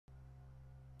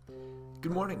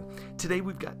Good morning. Today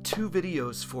we've got two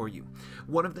videos for you.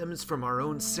 One of them is from our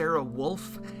own Sara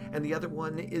and the other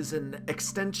one is an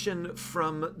extension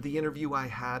from the interview I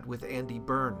had with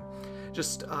Byrn.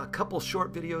 Just a couple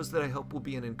short videos that I hope will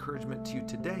be an encouragement to you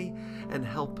today and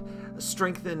help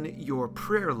strengthen your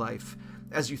prayer life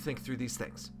as you think through these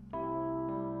things.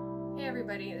 Hey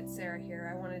everybody, it's Sara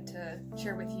here. I wanted to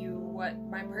share with you what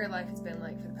my prayer life has been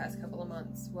like for the past couple of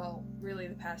months. Well, really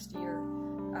the past year.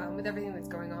 With everything that's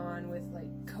going on with like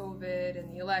COVID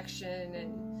and the election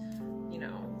and, you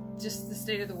know, just the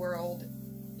state of the world.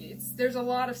 There's a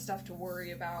lot of stuff to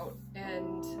worry about,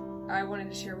 and I wanted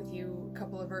to share with you a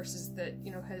couple of verses that,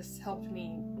 you know, has helped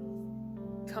me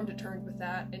come to terms with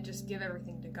that and just give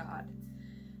everything to God.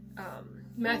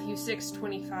 Matthew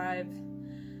 6:25.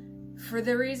 For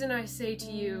the reason I say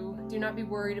to you, do not be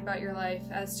worried about your life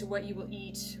as to what you will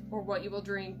eat or what you will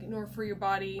drink, nor for your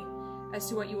body as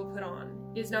to what you will put on.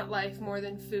 Is not life more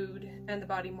than food, and the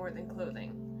body more than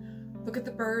clothing? Look at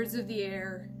the birds of the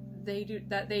air, they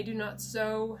do not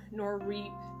sow, nor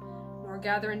reap, nor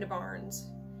gather into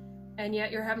barns, and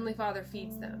yet your heavenly Father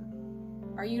feeds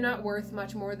them. Are you not worth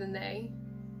much more than they?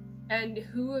 And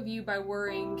who of you by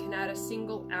worrying can add a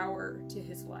single hour to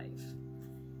his life?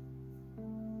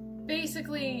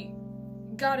 Basically,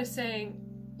 God is saying,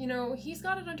 you know, he's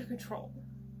got it under control.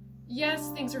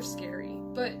 Yes, things are scary,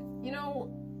 but, you know,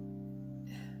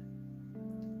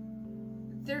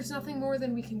 there's nothing more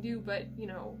than we can do but, you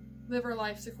know, live our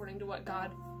lives according to what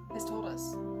God has told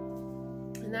us.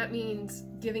 And that means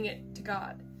giving it to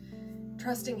God,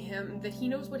 trusting him that he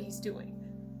knows what he's doing.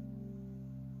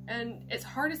 And as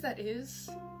hard as that is,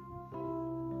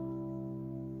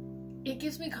 it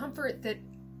gives me comfort that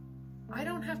I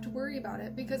don't have to worry about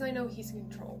it because I know he's in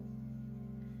control.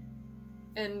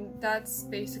 And that's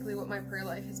basically what my prayer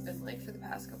life has been like for the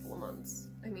past couple of months.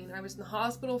 I mean, I was in the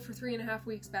hospital for 3.5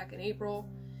 weeks back in April,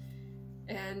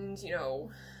 and, you know,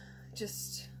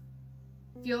 just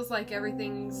feels like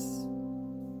everything's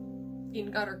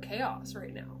in gutter chaos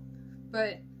right now.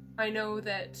 But I know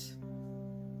that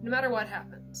no matter what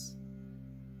happens,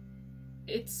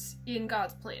 it's in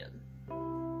God's plan,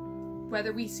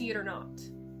 whether we see it or not.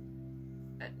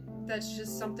 And that's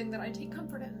just something that I take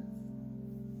comfort in.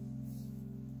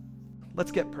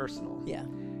 Let's get personal. Yeah.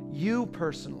 You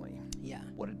personally. Yeah.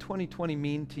 What did 2020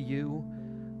 mean to you?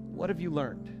 What have you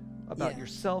learned about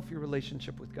yourself, your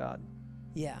relationship with God?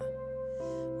 Yeah.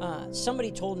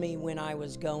 Somebody told me when I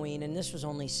was going, and this was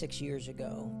only 6 years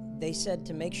ago, they said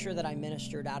to make sure that I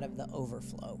ministered out of the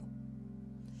overflow.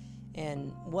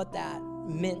 And what that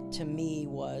meant to me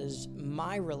was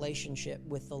my relationship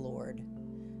with the Lord,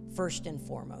 first and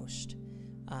foremost,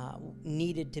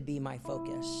 needed to be my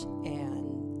focus.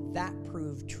 And that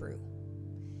proved true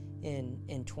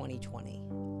in 2020,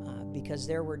 because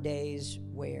there were days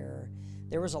where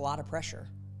there was a lot of pressure,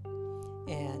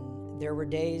 and there were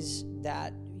days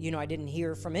that, you know, I didn't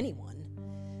hear from anyone,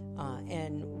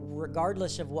 and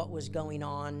regardless of what was going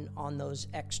on those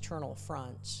external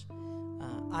fronts,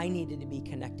 I needed to be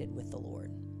connected with the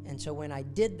Lord. And so when I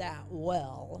did that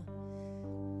well,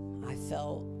 I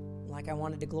felt like I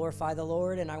wanted to glorify the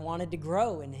Lord, and I wanted to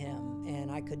grow in him, and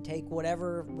I could take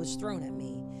whatever was thrown at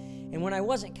me. And when I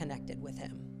wasn't connected with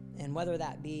him, and whether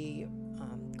that be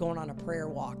going on a prayer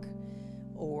walk,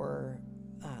 or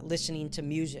listening to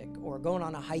music, or going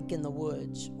on a hike in the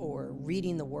woods, or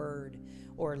reading the Word,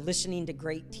 or listening to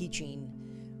great teaching,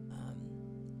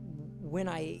 when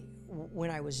I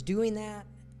was doing that,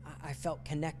 I felt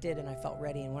connected and I felt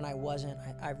ready, and when I wasn't,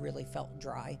 I really felt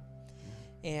dry.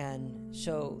 And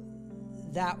so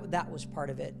that was part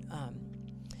of it.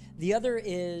 The other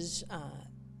is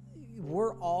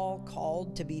we're all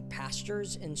called to be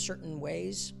pastors in certain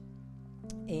ways.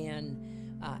 And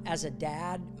as a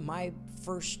dad, my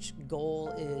first goal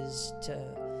is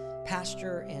to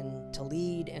pastor and to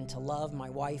lead and to love my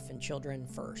wife and children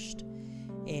first.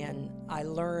 And I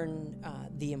learned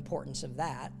the importance of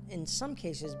that in some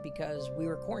cases because we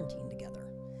were quarantined together.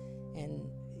 And,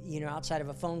 you know, outside of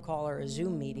a phone call or a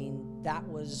Zoom meeting, that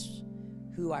was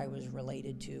who I was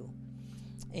related to.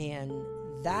 And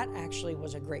that actually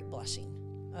was a great blessing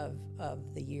of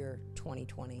the year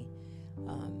 2020.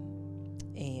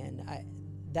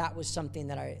 That was something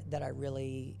that I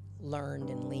really learned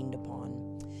and leaned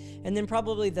upon. And then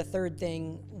probably the third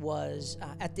thing was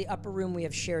at the upper room we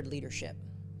have shared leadership.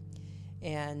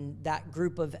 And that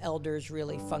group of elders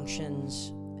really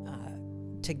functions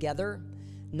together,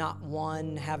 not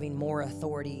one having more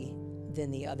authority than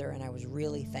the other. And I was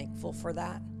really thankful for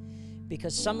that,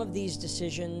 because some of these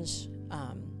decisions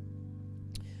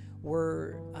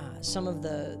were some of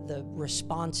the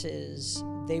responses,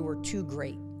 they were too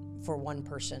great for one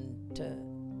person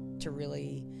to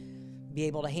really be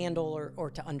able to handle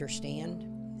or to understand.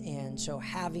 And so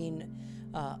having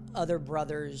other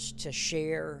brothers to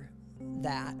share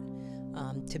that,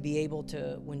 to be able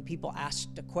to, when people ask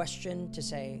a question, to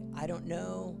say, I don't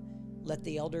know, let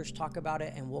the elders talk about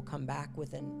it and we'll come back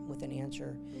with an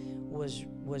answer, was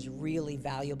really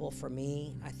valuable for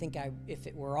me. I think if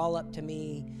it were all up to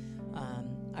me,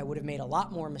 I would have made a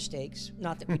lot more mistakes.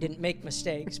 Not that we didn't make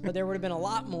mistakes, but there would have been a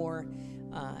lot more,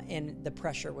 and the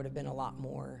pressure would have been a lot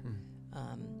more.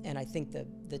 And I think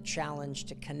the challenge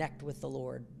to connect with the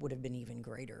Lord would have been even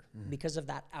greater because of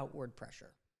that outward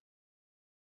pressure.